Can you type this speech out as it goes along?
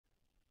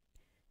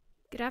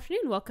Good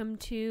afternoon. Welcome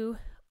to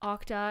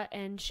Okta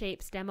and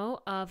Shape's demo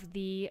of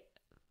the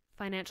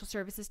financial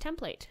services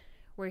template.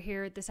 We're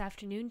here this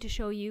afternoon to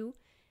show you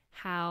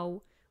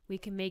how we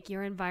can make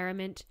your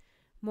environment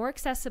more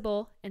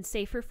accessible and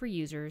safer for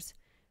users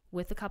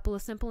with a couple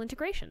of simple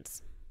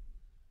integrations.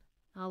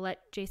 I'll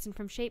let Jason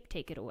from Shape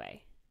take it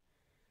away.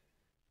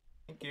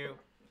 Thank you.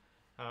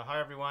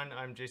 Hi everyone,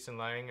 I'm Jason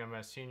Lang. I'm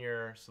a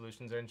senior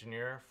solutions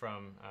engineer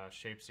from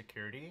Shape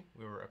Security.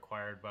 We were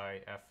acquired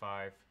by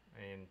F5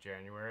 in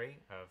January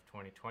of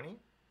 2020,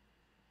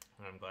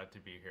 and I'm glad to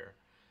be here.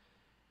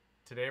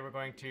 Today we're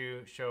going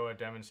to show a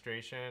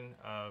demonstration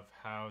of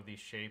how the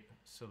Shape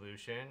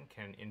solution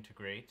can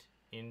integrate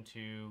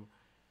into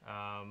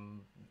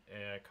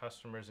a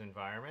customer's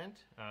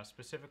environment,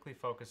 specifically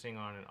focusing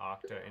on an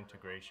Okta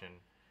integration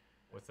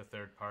with a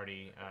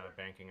third-party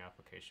banking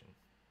application.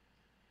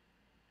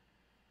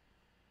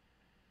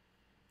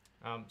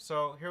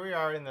 So here we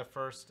are in the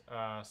first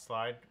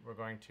slide. We're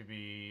going to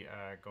be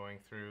going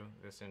through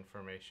this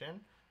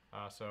information.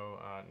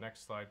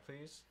 Next slide,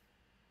 please.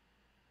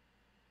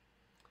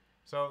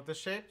 So the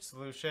Shape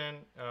solution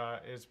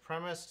is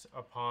premised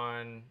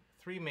upon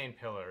three main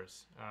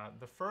pillars.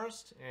 The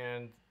first,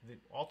 and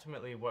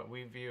ultimately what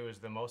we view as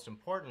the most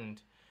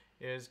important,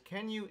 is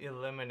can you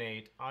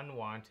eliminate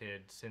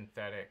unwanted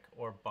synthetic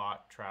or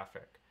bot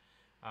traffic?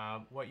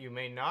 What you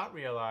may not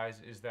realize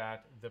is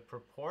that the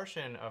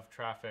proportion of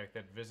traffic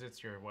that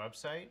visits your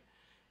website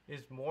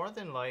is more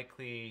than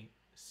likely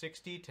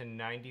 60 to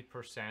 90%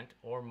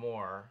 or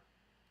more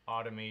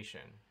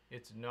automation.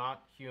 It's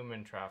not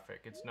human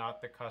traffic. It's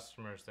not the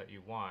customers that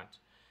you want.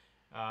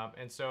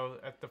 And so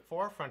at the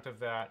forefront of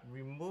that,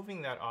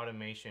 removing that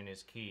automation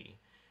is key.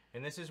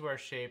 And this is where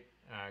Shape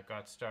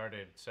got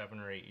started 7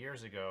 or 8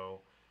 years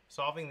ago,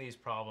 solving these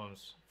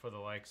problems for the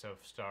likes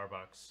of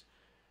Starbucks,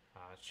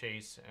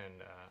 Chase,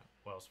 and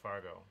Wells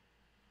Fargo.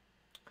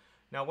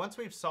 Now, once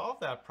we've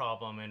solved that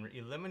problem and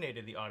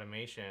eliminated the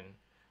automation,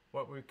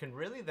 what we can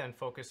really then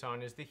focus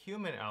on is the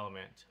human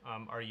element.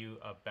 Are you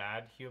a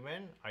bad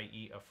human,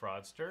 i.e. a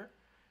fraudster?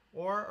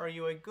 Or are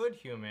you a good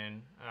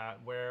human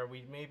where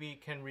we maybe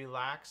can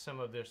relax some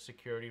of the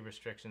security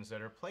restrictions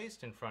that are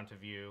placed in front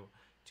of you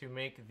to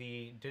make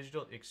the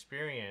digital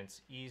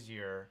experience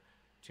easier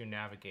to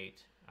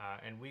navigate?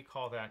 And we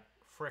call that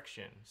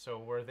friction. So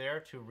we're there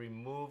to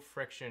remove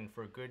friction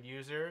for good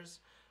users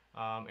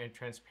and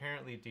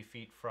transparently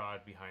defeat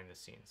fraud behind the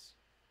scenes.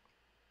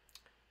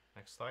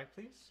 Next slide,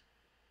 please.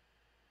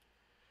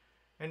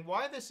 And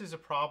why this is a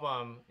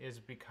problem is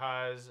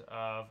because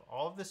of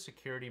all of the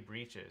security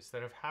breaches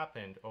that have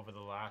happened over the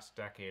last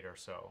decade or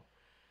so.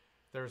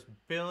 There's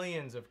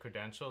billions of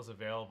credentials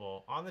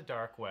available on the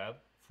dark web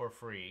for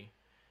free,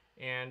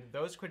 and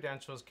those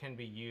credentials can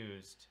be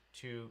used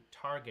to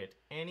target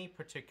any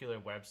particular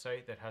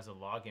website that has a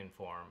login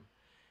form.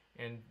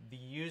 And the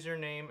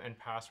username and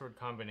password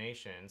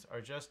combinations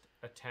are just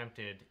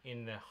attempted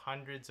in the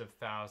hundreds of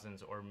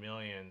thousands or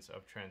millions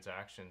of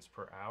transactions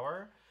per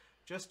hour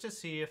just to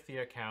see if the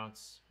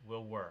accounts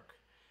will work.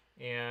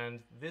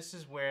 And this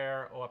is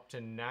where up to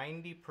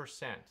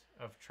 90%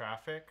 of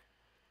traffic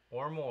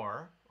or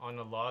more on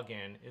a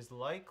login is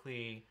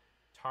likely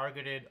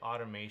targeted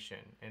automation,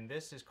 and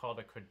this is called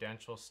a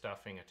credential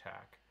stuffing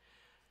attack.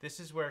 This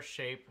is where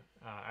Shape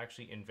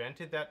actually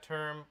invented that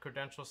term,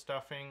 credential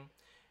stuffing,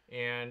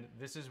 and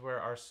this is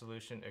where our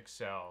solution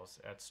excels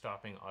at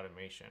stopping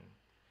automation.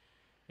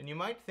 And you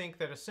might think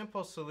that a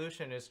simple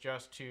solution is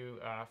just to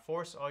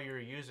force all your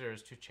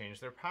users to change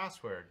their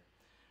password.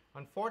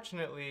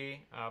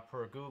 Unfortunately,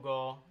 per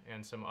Google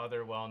and some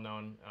other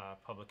well-known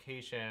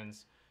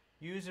publications,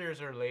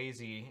 users are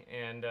lazy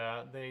and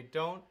they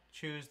don't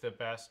choose the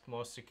best,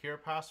 most secure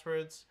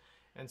passwords.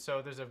 And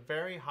so there's a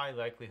very high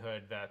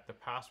likelihood that the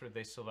password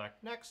they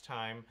select next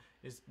time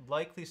is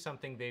likely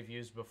something they've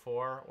used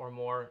before, or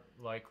more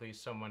likely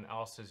someone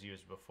else has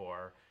used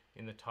before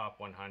in the top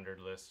 100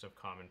 lists of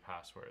common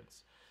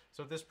passwords.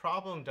 So this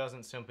problem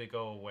doesn't simply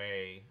go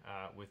away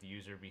with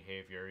user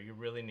behavior. You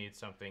really need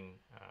something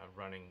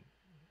running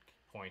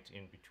point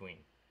in between.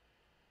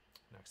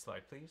 Next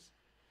slide, please.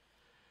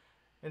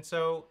 And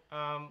so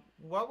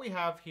what we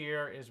have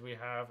here is we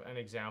have an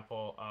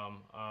example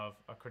of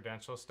a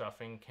credential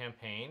stuffing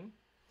campaign.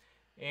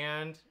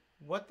 And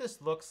what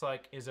this looks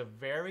like is a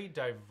very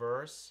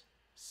diverse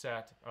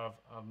set of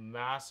a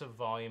massive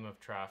volume of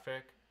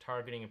traffic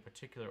targeting a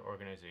particular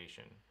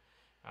organization.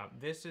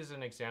 This is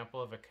an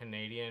example of a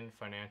Canadian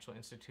financial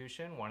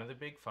institution, one of the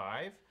big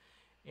five.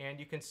 And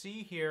you can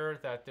see here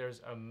that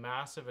there's a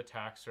massive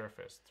attack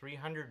surface,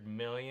 300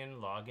 million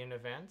login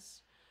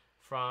events,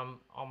 from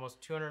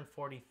almost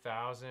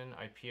 240,000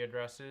 IP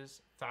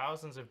addresses,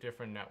 thousands of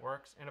different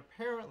networks, and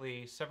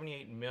apparently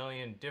 78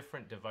 million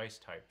different device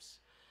types.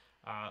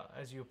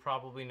 As you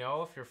probably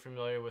know, if you're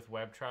familiar with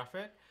web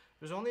traffic,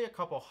 there's only a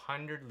couple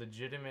hundred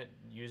legitimate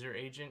user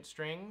agent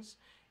strings,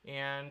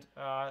 and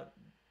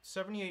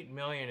 78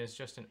 million is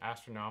just an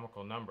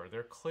astronomical number.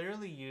 They're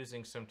clearly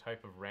using some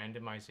type of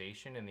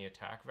randomization in the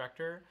attack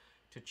vector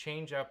to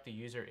change up the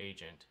user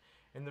agent.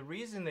 And the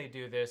reason they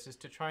do this is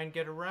to try and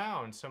get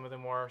around some of the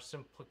more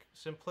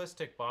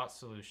simplistic bot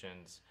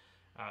solutions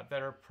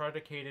that are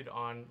predicated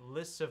on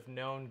lists of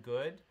known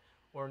good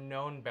or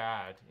known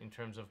bad in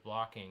terms of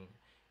blocking.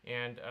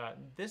 And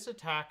this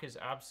attack is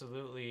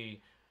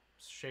absolutely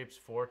Shape's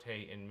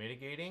forte in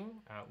mitigating.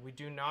 We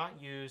do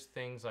not use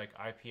things like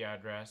IP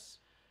address,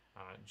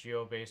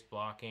 geo-based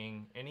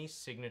blocking, any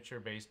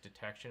signature-based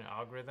detection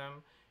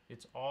algorithm.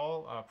 It's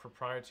all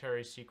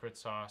proprietary secret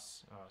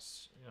sauce,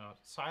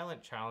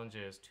 silent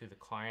challenges to the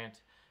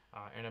client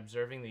and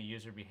observing the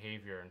user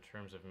behavior in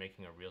terms of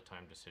making a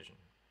real-time decision.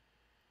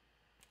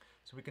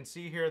 So we can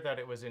see here that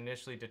it was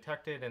initially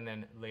detected and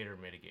then later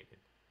mitigated.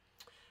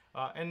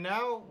 And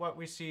now what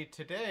we see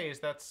today is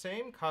that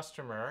same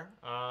customer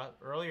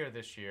earlier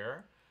this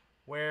year,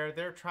 where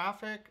their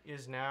traffic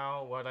is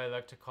now what I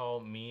like to call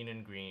mean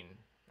and green.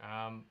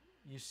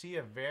 You see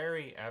a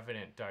very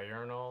evident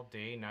diurnal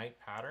day-night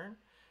pattern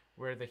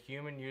where the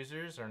human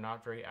users are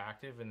not very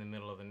active in the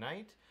middle of the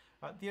night.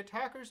 The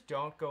attackers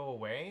don't go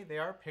away. They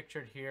are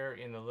pictured here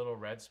in the little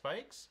red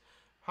spikes.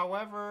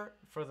 However,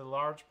 for the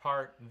large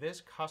part,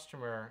 this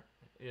customer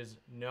is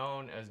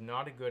known as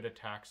not a good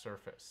attack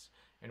surface.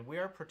 And we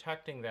are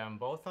protecting them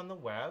both on the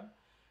web,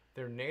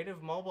 their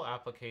native mobile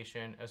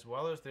application, as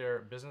well as their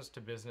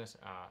business-to-business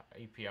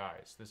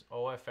APIs, this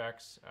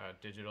OFX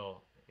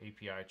digital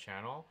API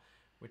channel,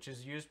 which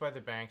is used by the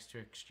banks to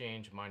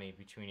exchange money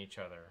between each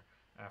other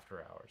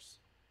after hours.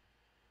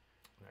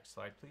 Next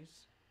slide,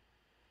 please.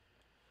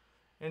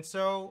 And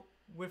so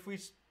if we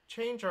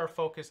change our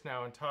focus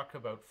now and talk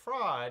about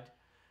fraud,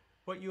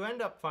 what you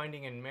end up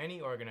finding in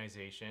many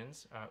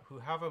organizations who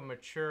have a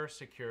mature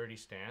security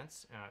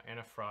stance and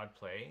a fraud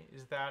play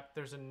is that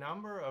there's a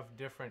number of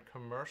different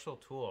commercial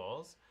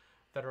tools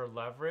that are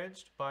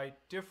leveraged by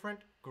different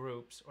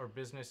groups or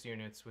business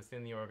units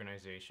within the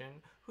organization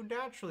who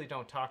naturally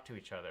don't talk to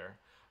each other.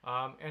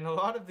 And a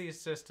lot of these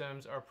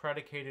systems are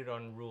predicated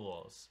on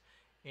rules.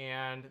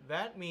 And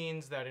that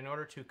means that in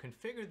order to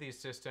configure these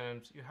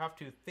systems, you have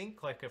to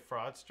think like a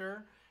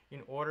fraudster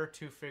in order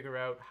to figure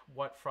out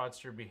what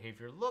fraudster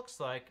behavior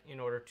looks like in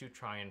order to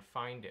try and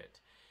find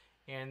it.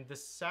 And the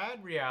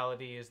sad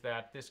reality is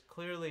that this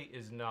clearly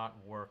is not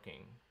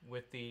working.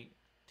 With the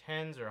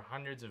tens or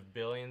hundreds of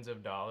billions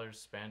of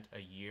dollars spent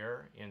a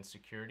year in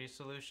security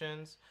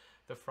solutions,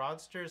 the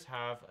fraudsters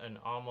have an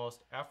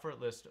almost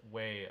effortless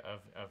way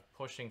of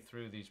pushing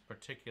through these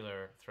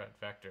particular threat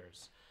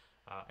vectors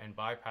and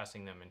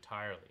bypassing them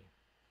entirely.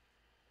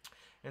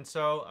 And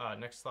so,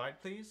 next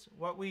slide, please.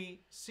 What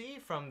we see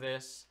from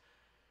this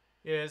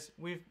is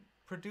we've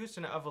produced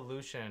an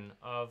evolution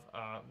of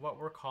what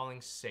we're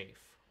calling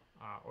SAFE,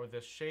 or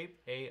the Shape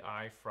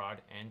AI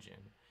Fraud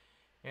Engine.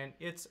 And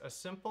it's a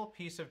simple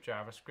piece of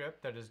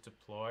JavaScript that is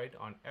deployed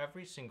on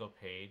every single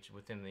page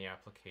within the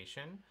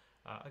application,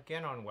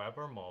 again on web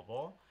or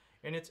mobile,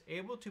 and it's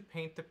able to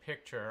paint the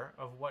picture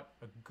of what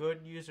a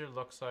good user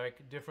looks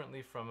like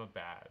differently from a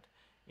bad.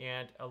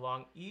 And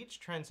along each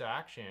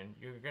transaction,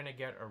 you're going to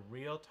get a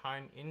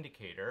real-time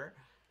indicator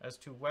as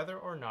to whether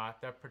or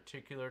not that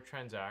particular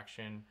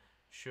transaction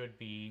should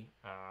be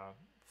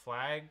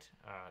flagged,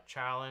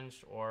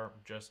 challenged, or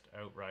just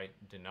outright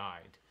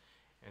denied.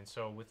 And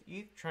so with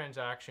each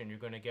transaction, you're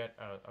going to get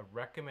a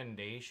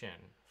recommendation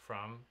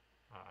from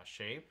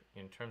Shape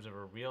in terms of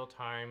a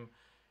real-time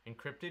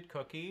encrypted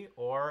cookie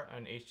or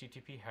an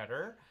HTTP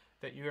header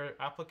that your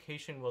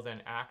application will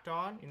then act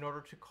on in order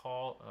to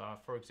call,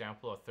 for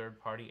example, a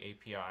third-party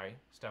API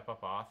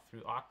step-up auth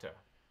through Okta.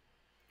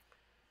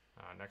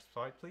 Next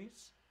slide,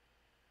 please.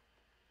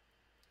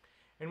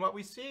 And what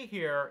we see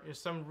here is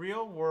some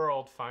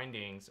real-world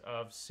findings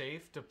of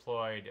SAFE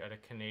deployed at a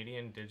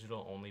Canadian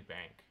digital-only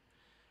bank.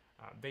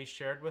 They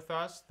shared with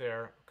us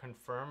their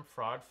confirm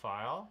fraud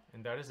file,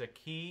 and that is a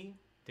key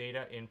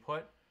data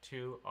input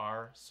to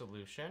our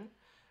solution.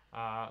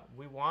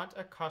 We want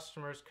a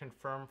customer's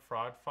confirm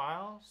fraud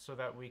file so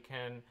that we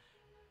can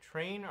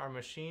train our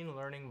machine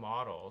learning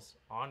models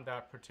on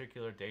that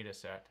particular data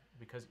set,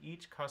 because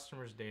each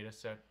customer's data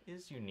set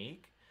is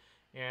unique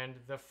and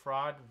the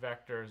fraud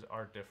vectors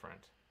are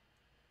different.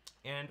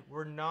 And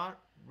we're not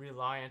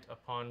reliant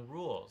upon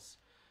rules.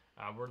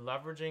 We're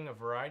leveraging a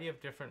variety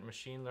of different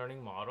machine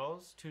learning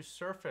models to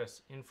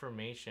surface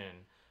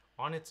information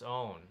on its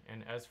own.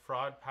 And as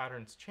fraud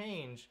patterns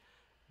change,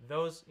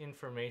 those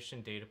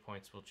information data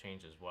points will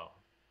change as well.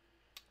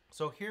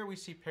 So here we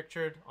see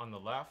pictured on the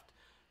left,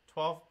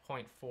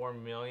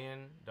 $12.4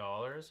 million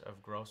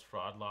of gross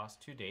fraud loss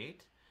to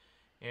date.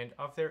 And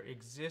of their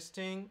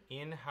existing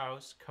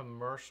in-house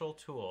commercial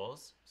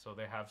tools, so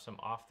they have some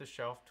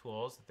off-the-shelf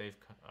tools that they've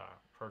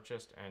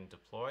purchased and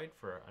deployed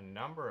for a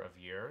number of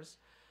years,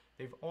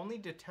 they've only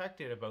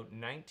detected about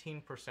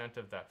 19%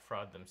 of that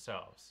fraud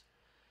themselves.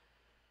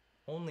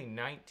 Only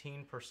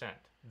 19%.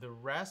 The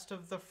rest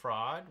of the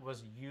fraud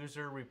was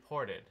user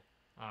reported.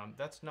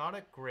 That's not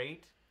a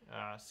great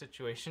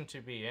situation to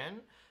be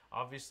in.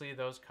 Obviously,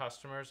 those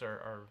customers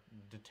are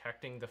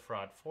detecting the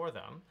fraud for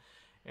them.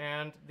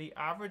 And the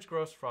average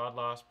gross fraud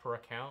loss per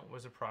account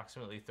was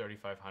approximately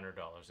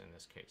 $3,500 in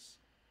this case.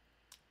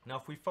 Now,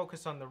 if we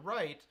focus on the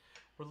right,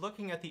 we're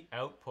looking at the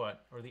output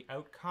or the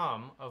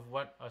outcome of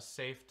what a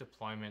safe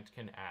deployment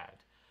can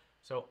add.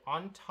 So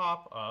on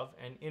top of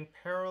and in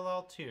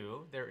parallel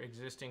to their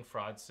existing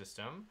fraud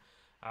system,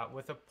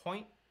 with a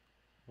 0.1%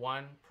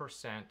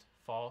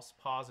 false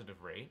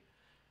positive rate,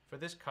 for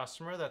this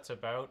customer, that's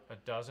about a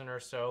dozen or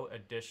so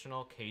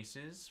additional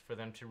cases for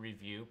them to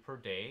review per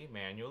day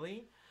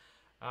manually.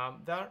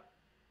 That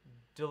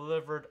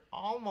delivered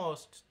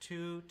almost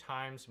 2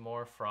 times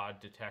more fraud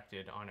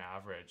detected on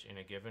average in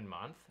a given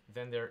month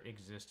than their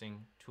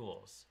existing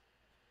tools.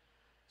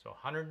 So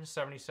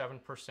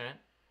 177%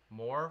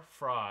 more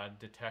fraud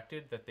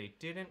detected that they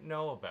didn't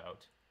know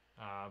about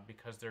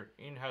because their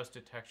in-house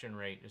detection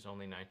rate is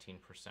only 19%.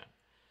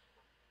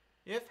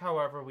 If,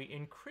 however, we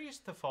increase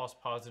the false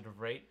positive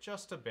rate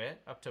just a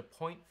bit, up to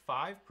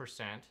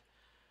 0.5%,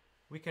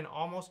 we can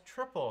almost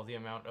triple the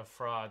amount of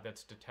fraud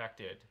that's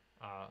detected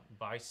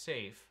by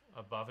SAFE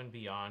above and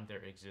beyond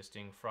their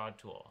existing fraud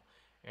tool.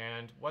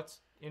 And what's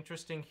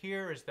interesting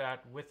here is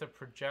that with a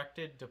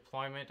projected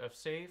deployment of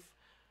SAFE,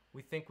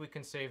 we think we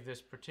can save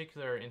this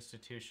particular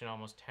institution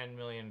almost $10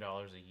 million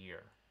a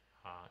year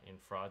in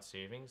fraud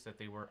savings that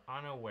they were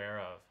unaware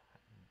of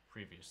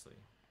previously.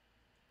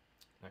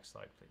 Next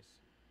slide, please.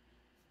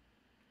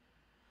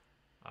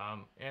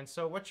 And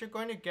so what you're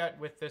going to get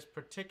with this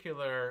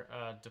particular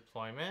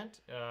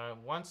deployment,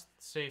 once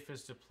SAFE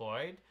is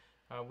deployed,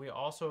 we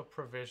also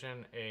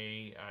provision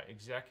a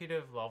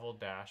executive level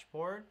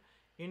dashboard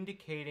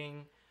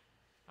indicating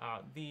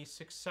the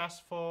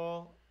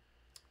successful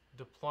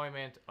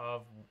deployment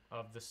of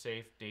the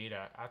SAFE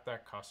data at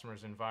that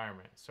customer's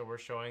environment. So we're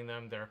showing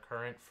them their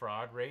current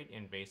fraud rate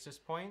in basis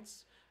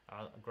points,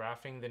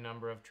 graphing the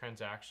number of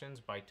transactions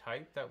by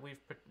type that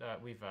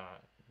we've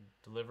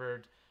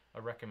delivered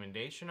a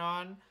recommendation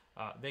on.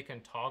 They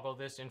can toggle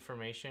this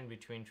information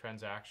between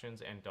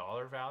transactions and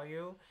dollar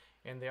value,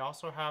 and they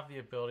also have the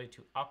ability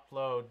to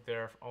upload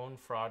their own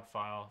fraud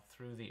file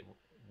through the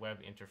web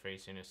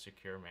interface in a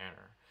secure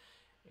manner.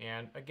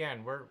 And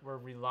again, we're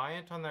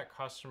reliant on that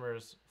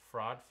customer's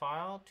fraud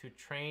file to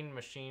train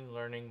machine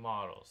learning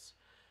models.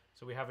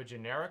 So we have a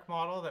generic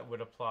model that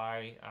would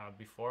apply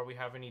before we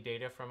have any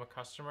data from a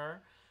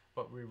customer,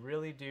 but we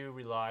really do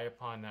rely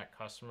upon that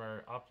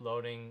customer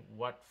uploading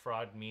what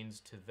fraud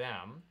means to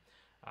them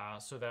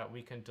so that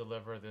we can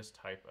deliver this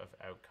type of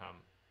outcome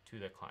to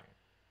the client.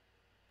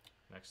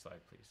 Next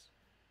slide, please.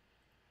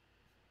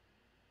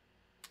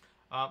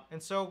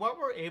 And so what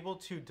we're able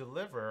to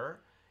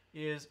deliver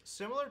is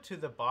similar to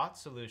the bot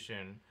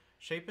solution.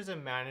 Shape is a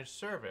managed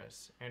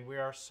service, and we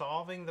are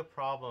solving the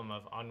problem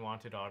of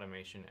unwanted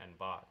automation and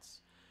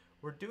bots.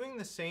 We're doing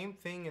the same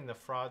thing in the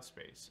fraud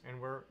space, and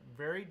we're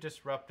very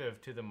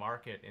disruptive to the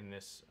market in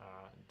this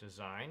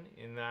design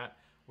in that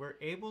we're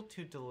able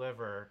to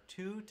deliver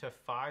 2 to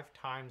 5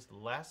 times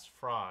less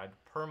fraud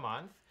per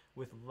month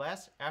with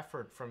less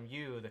effort from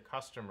you, the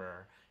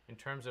customer, in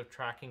terms of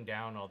tracking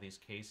down all these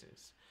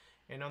cases.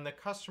 And on the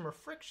customer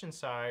friction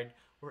side,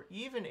 we're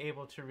even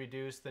able to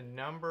reduce the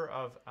number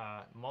of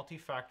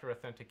multi-factor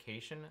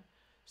authentication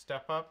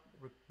step-up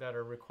that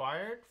are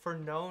required for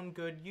known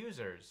good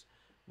users.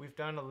 We've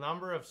done a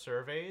number of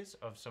surveys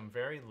of some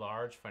very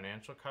large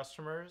financial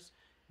customers,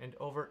 and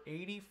over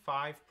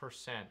 85%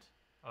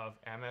 of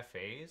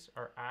MFAs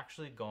are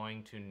actually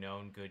going to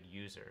known good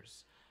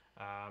users.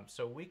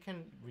 So we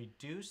can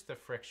reduce the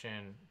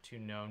friction to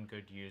known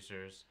good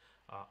users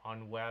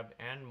on web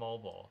and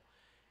mobile.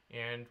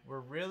 And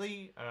we're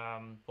really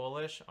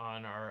bullish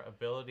on our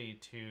ability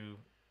to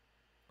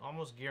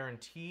almost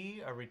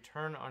guarantee a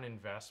return on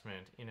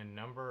investment in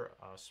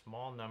a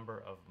small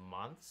number of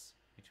months,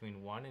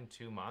 between 1 and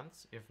 2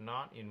 months, if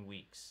not in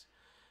weeks.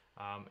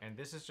 And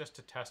this is just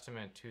a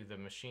testament to the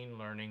machine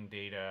learning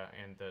data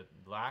and the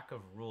lack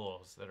of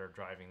rules that are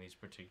driving these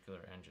particular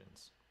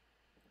engines.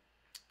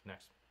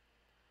 Next.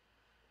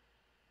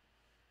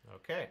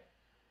 Okay,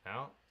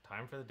 now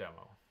time for the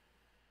demo.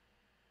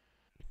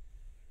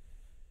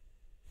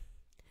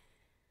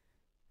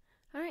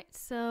 All right,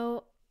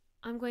 so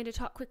I'm going to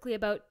talk quickly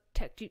about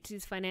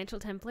TechJutsu's financial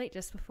template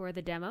just before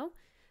the demo.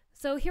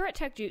 So here at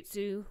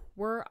TechJutsu,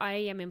 we're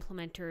IAM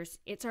implementers.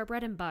 It's our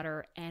bread and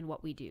butter and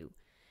what we do.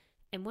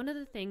 And one of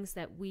the things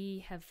that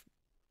we have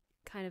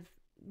kind of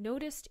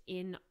noticed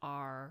in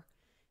our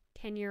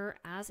tenure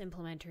as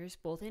implementers,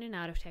 both in and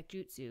out of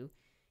TechJutsu,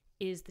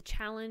 is the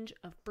challenge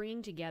of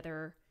bringing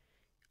together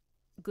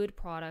good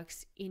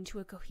products into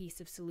a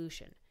cohesive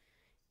solution.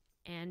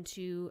 And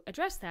to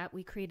address that,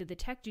 we created the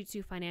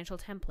TechJutsu financial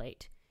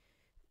template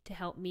to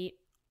help meet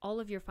all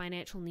of your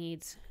financial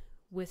needs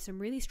with some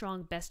really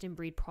strong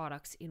best-in-breed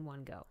products in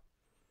one go.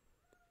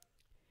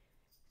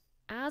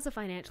 As a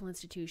financial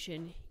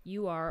institution,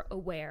 you are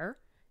aware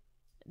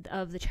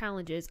of the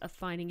challenges of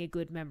finding a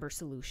good member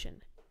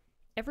solution.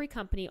 Every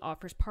company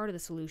offers part of the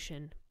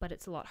solution, but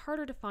it's a lot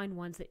harder to find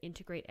ones that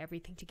integrate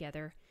everything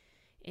together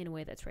in a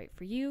way that's right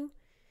for you.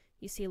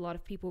 You see a lot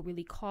of people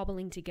really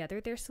cobbling together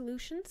their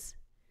solutions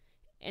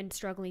and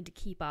struggling to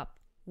keep up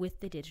with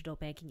the digital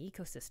banking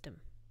ecosystem.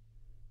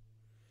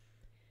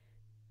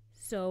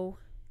 So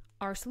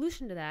Our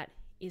solution to that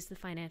is the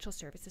financial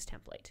services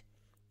template.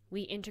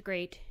 We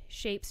integrate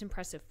Shape's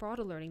impressive fraud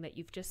alerting that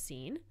you've just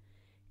seen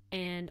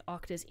and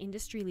Okta's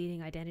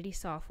industry-leading identity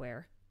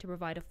software to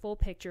provide a full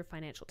picture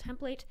financial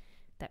template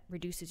that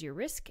reduces your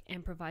risk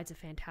and provides a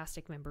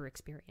fantastic member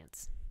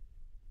experience.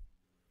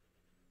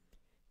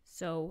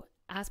 So,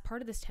 as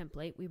part of this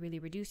template, we really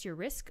reduce your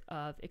risk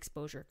of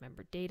exposure of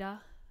member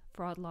data,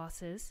 fraud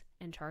losses,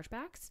 and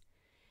chargebacks,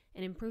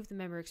 and improve the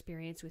member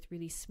experience with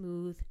really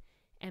smooth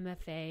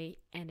MFA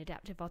and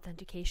adaptive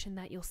authentication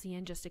that you'll see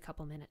in just a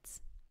couple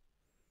minutes.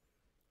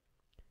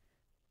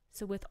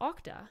 So with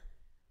Okta,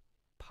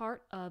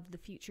 part of the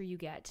feature you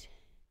get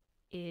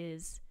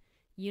is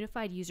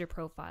unified user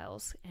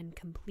profiles and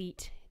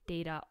complete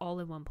data all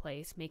in one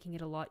place, making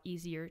it a lot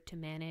easier to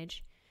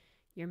manage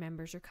your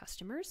members or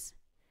customers,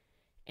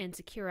 and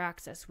secure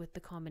access with the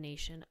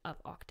combination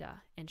of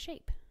Okta and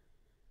Shape.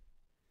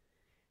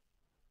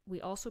 We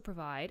also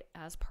provide,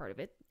 as part of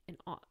it,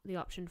 the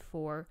option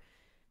for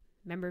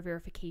member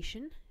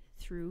verification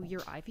through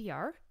your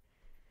IVR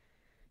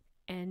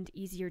and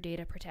easier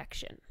data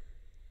protection.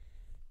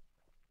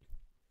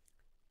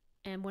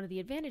 And one of the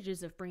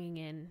advantages of bringing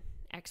in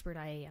expert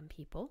IAM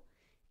people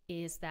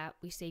is that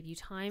we save you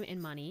time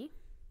and money.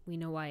 We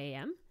know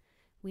IAM,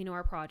 we know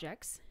our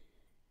projects,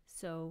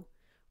 so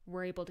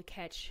we're able to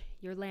catch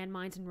your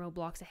landmines and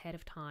roadblocks ahead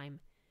of time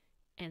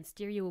and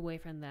steer you away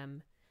from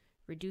them,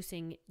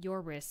 reducing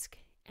your risk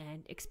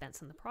and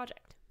expense on the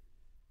project.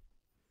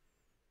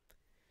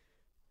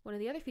 One of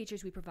the other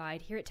features we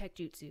provide here at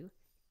TechJutsu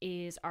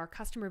is our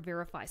customer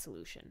verify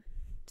solution.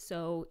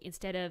 So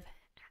instead of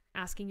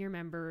asking your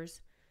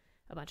members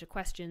a bunch of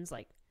questions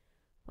like,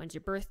 when's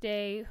your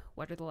birthday?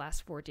 What are the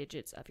last 4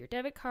 digits of your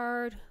debit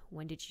card?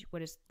 What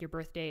is your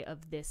birthday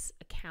of this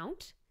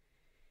account?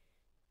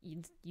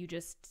 You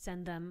just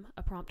send them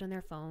a prompt on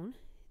their phone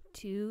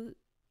to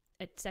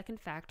a second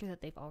factor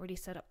that they've already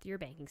set up through your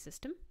banking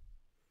system,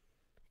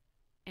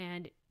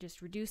 and it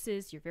just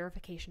reduces your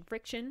verification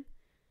friction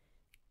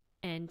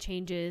and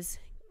changes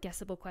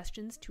guessable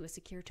questions to a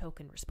secure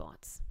token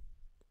response.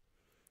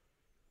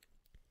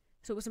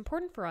 So it was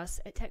important for us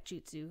at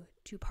TechJutsu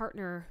to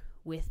partner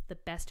with the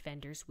best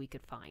vendors we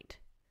could find.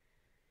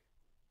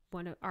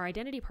 Our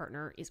identity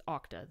partner is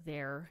Okta.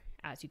 They're,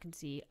 as you can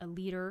see, a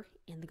leader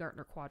in the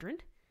Gartner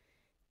Quadrant.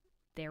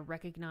 They're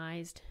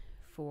recognized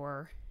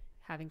for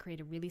having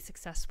created really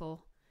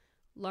successful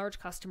large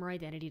customer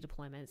identity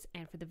deployments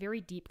and for the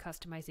very deep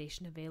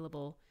customization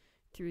available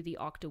through the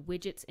Okta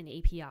widgets and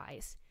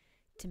APIs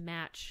to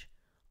match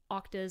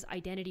Okta's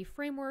identity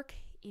framework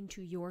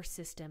into your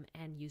system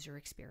and user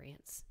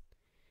experience.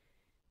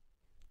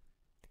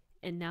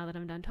 And now that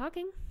I'm done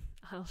talking,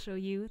 I'll show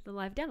you the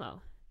live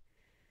demo.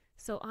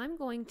 So I'm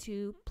going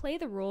to play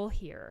the role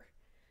here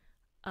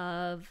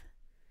of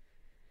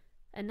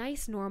a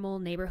nice normal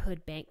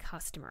neighborhood bank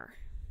customer.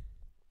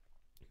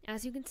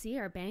 As you can see,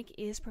 our bank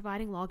is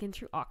providing login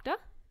through Okta.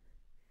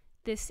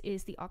 This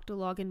is the Okta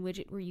login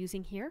widget we're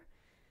using here.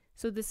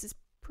 So this is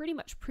pretty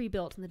much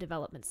pre-built on the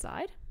development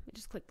side. I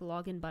just click the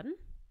login button,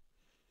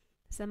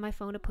 send my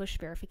phone a push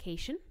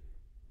verification,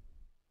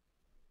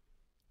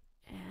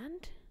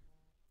 and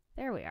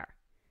there we are.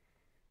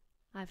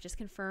 I've just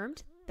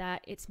confirmed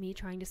that it's me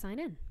trying to sign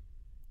in.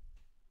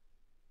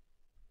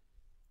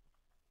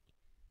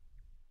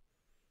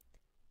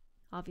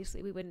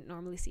 Obviously, we wouldn't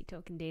normally see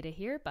token data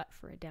here, but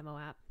for a demo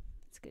app,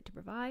 it's good to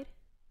provide.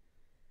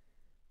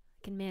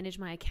 I can manage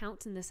my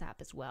accounts in this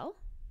app as well.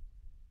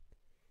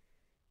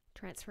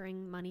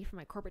 Transferring money from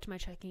my corporate to my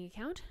checking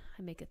account.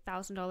 I make a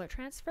 $1,000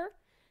 transfer,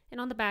 and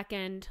on the back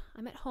end,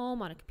 I'm at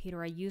home on a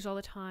computer I use all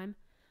the time.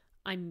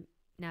 I'm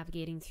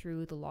navigating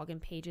through the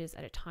login pages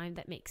at a time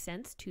that makes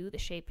sense to the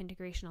Shape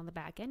integration on the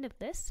back end of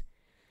this.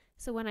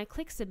 So when I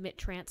click Submit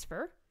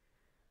Transfer,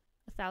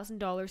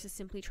 $1,000 is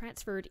simply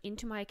transferred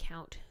into my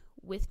account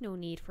with no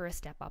need for a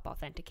step-up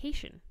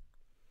authentication.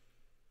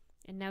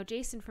 And now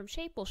Jason from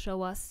Shape will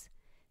show us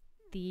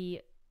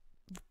the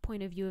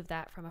point of view of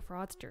that from a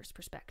fraudster's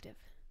perspective.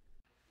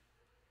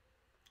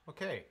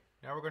 Okay,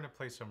 now we're going to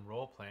play some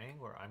role-playing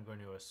where I'm going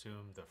to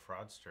assume the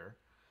fraudster.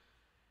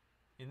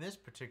 In this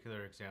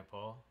particular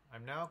example,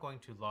 I'm now going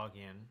to log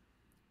in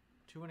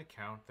to an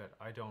account that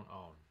I don't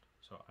own.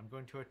 So I'm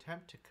going to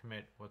attempt to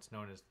commit what's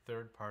known as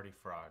third-party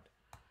fraud.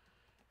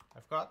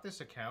 I've got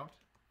this account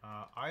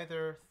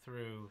either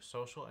through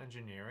social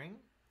engineering,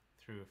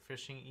 through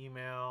phishing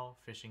email,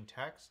 phishing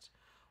text,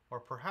 or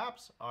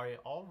perhaps I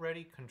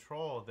already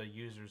control the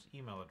user's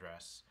email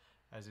address,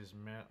 as is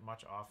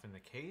much often the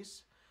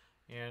case,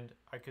 and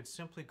I could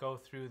simply go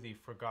through the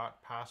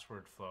forgot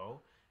password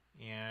flow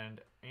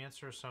and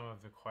answer some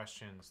of the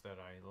questions that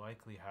I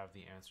likely have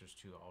the answers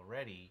to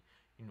already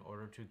in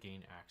order to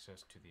gain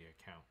access to the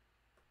account.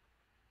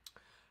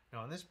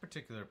 Now on this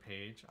particular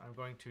page, I'm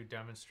going to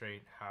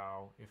demonstrate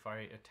how if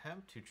I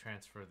attempt to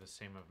transfer the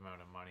same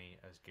amount of money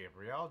as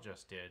Gabrielle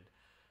just did,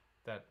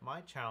 that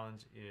my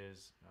challenge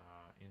is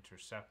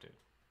intercepted.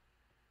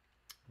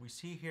 We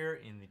see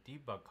here in the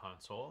debug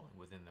console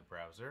within the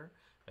browser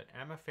that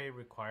MFA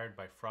required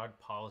by fraud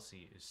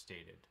policy is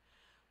stated.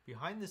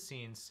 behind the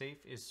scenes,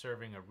 Safe is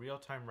serving a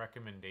real-time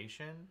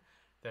recommendation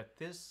that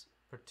this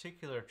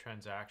particular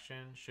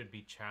transaction should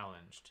be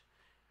challenged.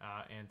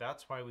 And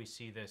that's why we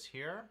see this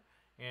here.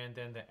 And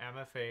then the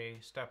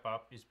MFA step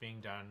up is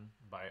being done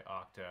by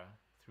Okta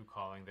through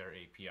calling their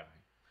API.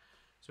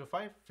 So if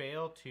I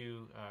fail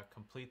to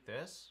complete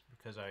this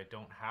because I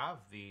don't have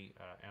the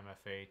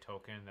MFA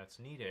token that's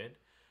needed,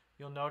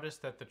 you'll notice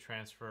that the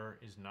transfer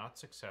is not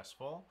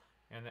successful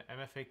and the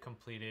MFA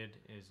completed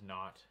is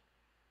not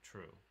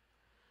true.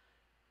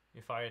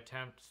 If I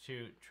attempt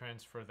to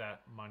transfer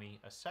that money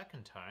a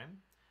second time,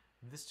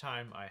 this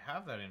time I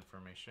have that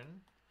information,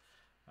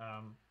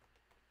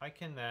 I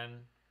can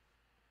then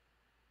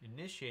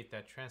initiate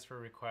that transfer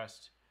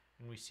request,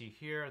 and we see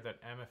here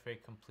that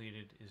MFA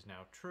completed is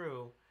now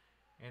true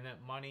and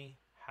that money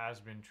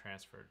has been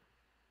transferred.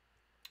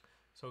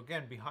 So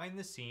again, behind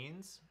the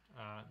scenes,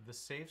 the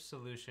Safe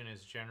solution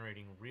is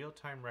generating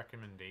real-time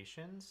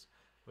recommendations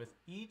with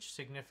each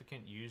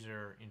significant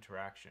user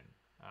interaction.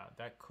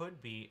 That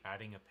could be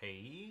adding a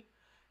payee,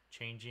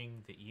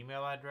 changing the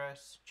email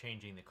address,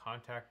 changing the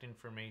contact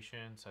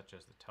information such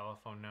as the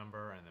telephone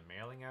number and the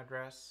mailing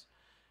address,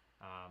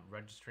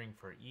 registering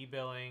for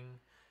e-billing.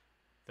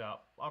 The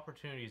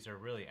opportunities are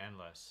really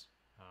endless.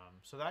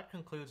 So that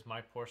concludes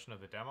my portion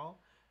of the demo.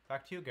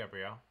 Back to you,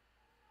 Gabrielle.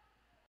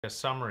 A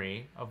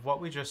summary of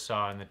what we just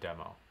saw in the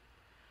demo.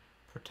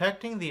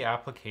 Protecting the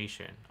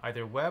application,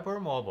 either web or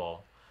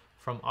mobile,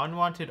 from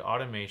unwanted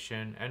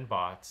automation and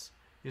bots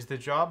is the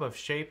job of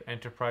Shape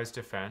Enterprise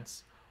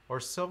Defense or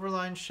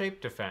Silverline Shape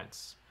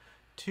Defense,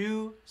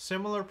 two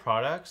similar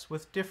products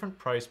with different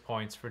price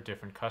points for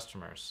different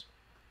customers.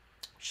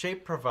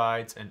 Shape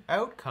provides an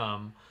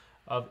outcome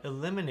of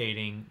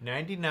eliminating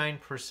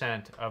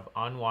 99% of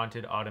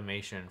unwanted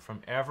automation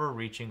from ever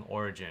reaching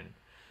origin.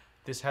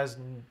 This has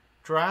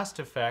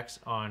drastic effects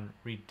on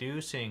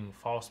reducing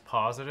false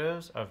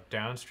positives of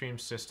downstream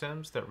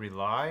systems that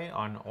rely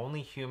on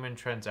only human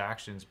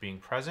transactions being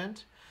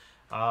present,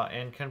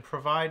 and can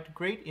provide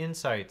great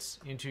insights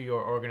into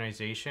your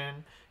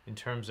organization in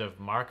terms of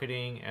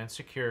marketing and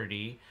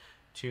security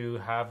to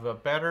have a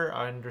better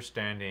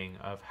understanding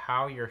of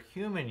how your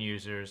human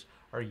users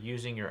are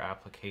using your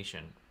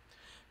application.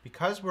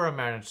 Because we're a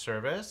managed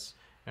service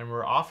and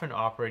we're often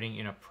operating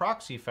in a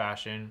proxy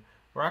fashion,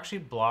 we're actually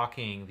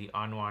blocking the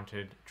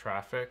unwanted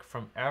traffic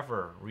from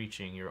ever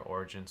reaching your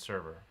origin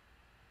server.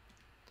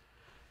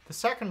 The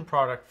second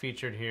product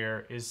featured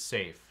here is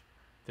Safe,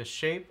 the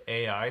Shape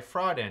AI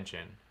fraud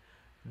engine.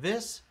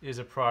 This is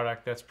a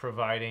product that's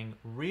providing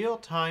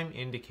real-time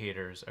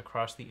indicators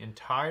across the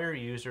entire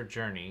user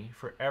journey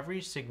for every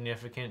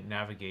significant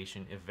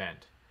navigation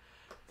event.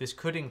 This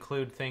could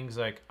include things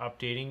like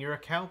updating your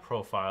account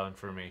profile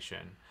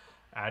information,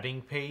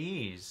 adding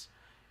payees,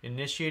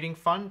 initiating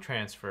fund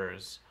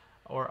transfers,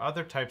 or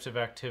other types of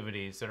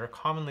activities that are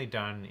commonly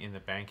done in the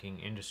banking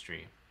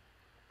industry.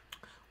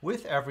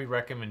 With every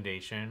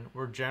recommendation,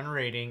 we're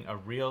generating a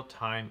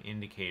real-time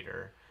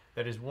indicator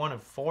that is one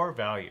of four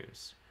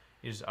values.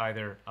 It is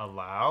either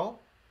allow,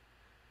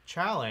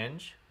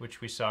 challenge, which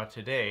we saw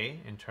today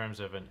in terms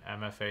of an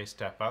MFA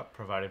step-up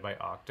provided by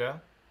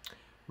Okta,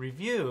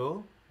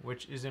 review,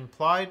 which is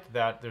implied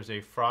that there's a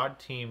fraud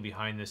team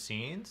behind the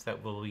scenes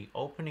that will be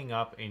opening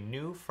up a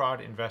new fraud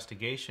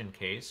investigation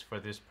case for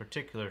this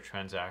particular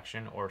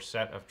transaction or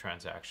set of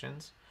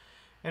transactions,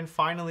 and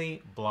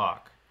finally,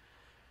 block.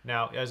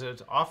 Now, as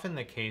is often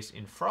the case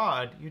in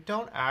fraud, you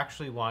don't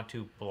actually want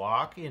to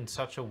block in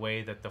such a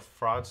way that the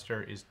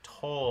fraudster is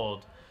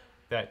told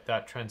that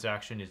that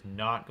transaction is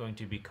not going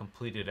to be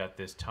completed at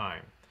this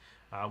time.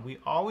 We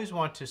always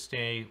want to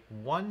stay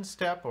one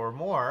step or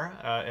more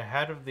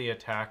ahead of the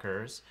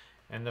attackers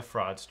and the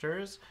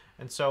fraudsters.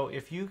 And so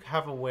if you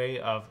have a way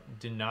of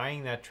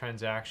denying that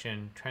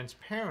transaction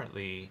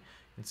transparently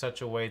in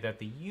such a way that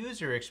the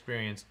user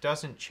experience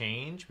doesn't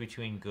change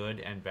between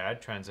good and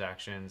bad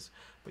transactions,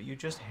 but you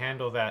just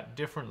handle that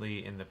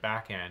differently in the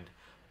back end,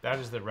 that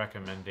is the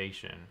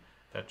recommendation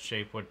that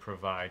Shape would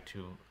provide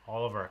to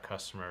all of our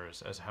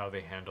customers as how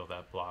they handle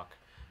that block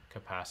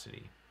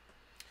capacity.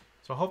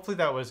 So hopefully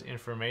that was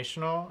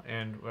informational,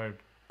 and I'd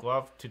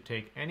love to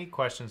take any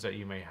questions that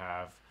you may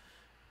have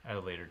at a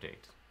later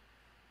date.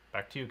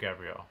 Back to you,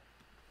 Gabrielle.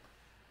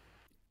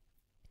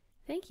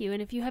 Thank you.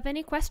 And if you have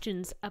any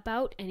questions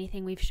about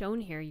anything we've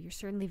shown here, you're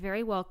certainly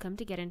very welcome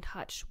to get in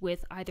touch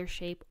with either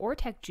Shape or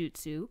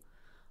TechJutsu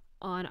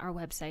on our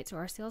websites or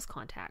our sales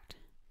contact.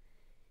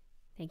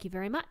 Thank you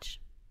very much.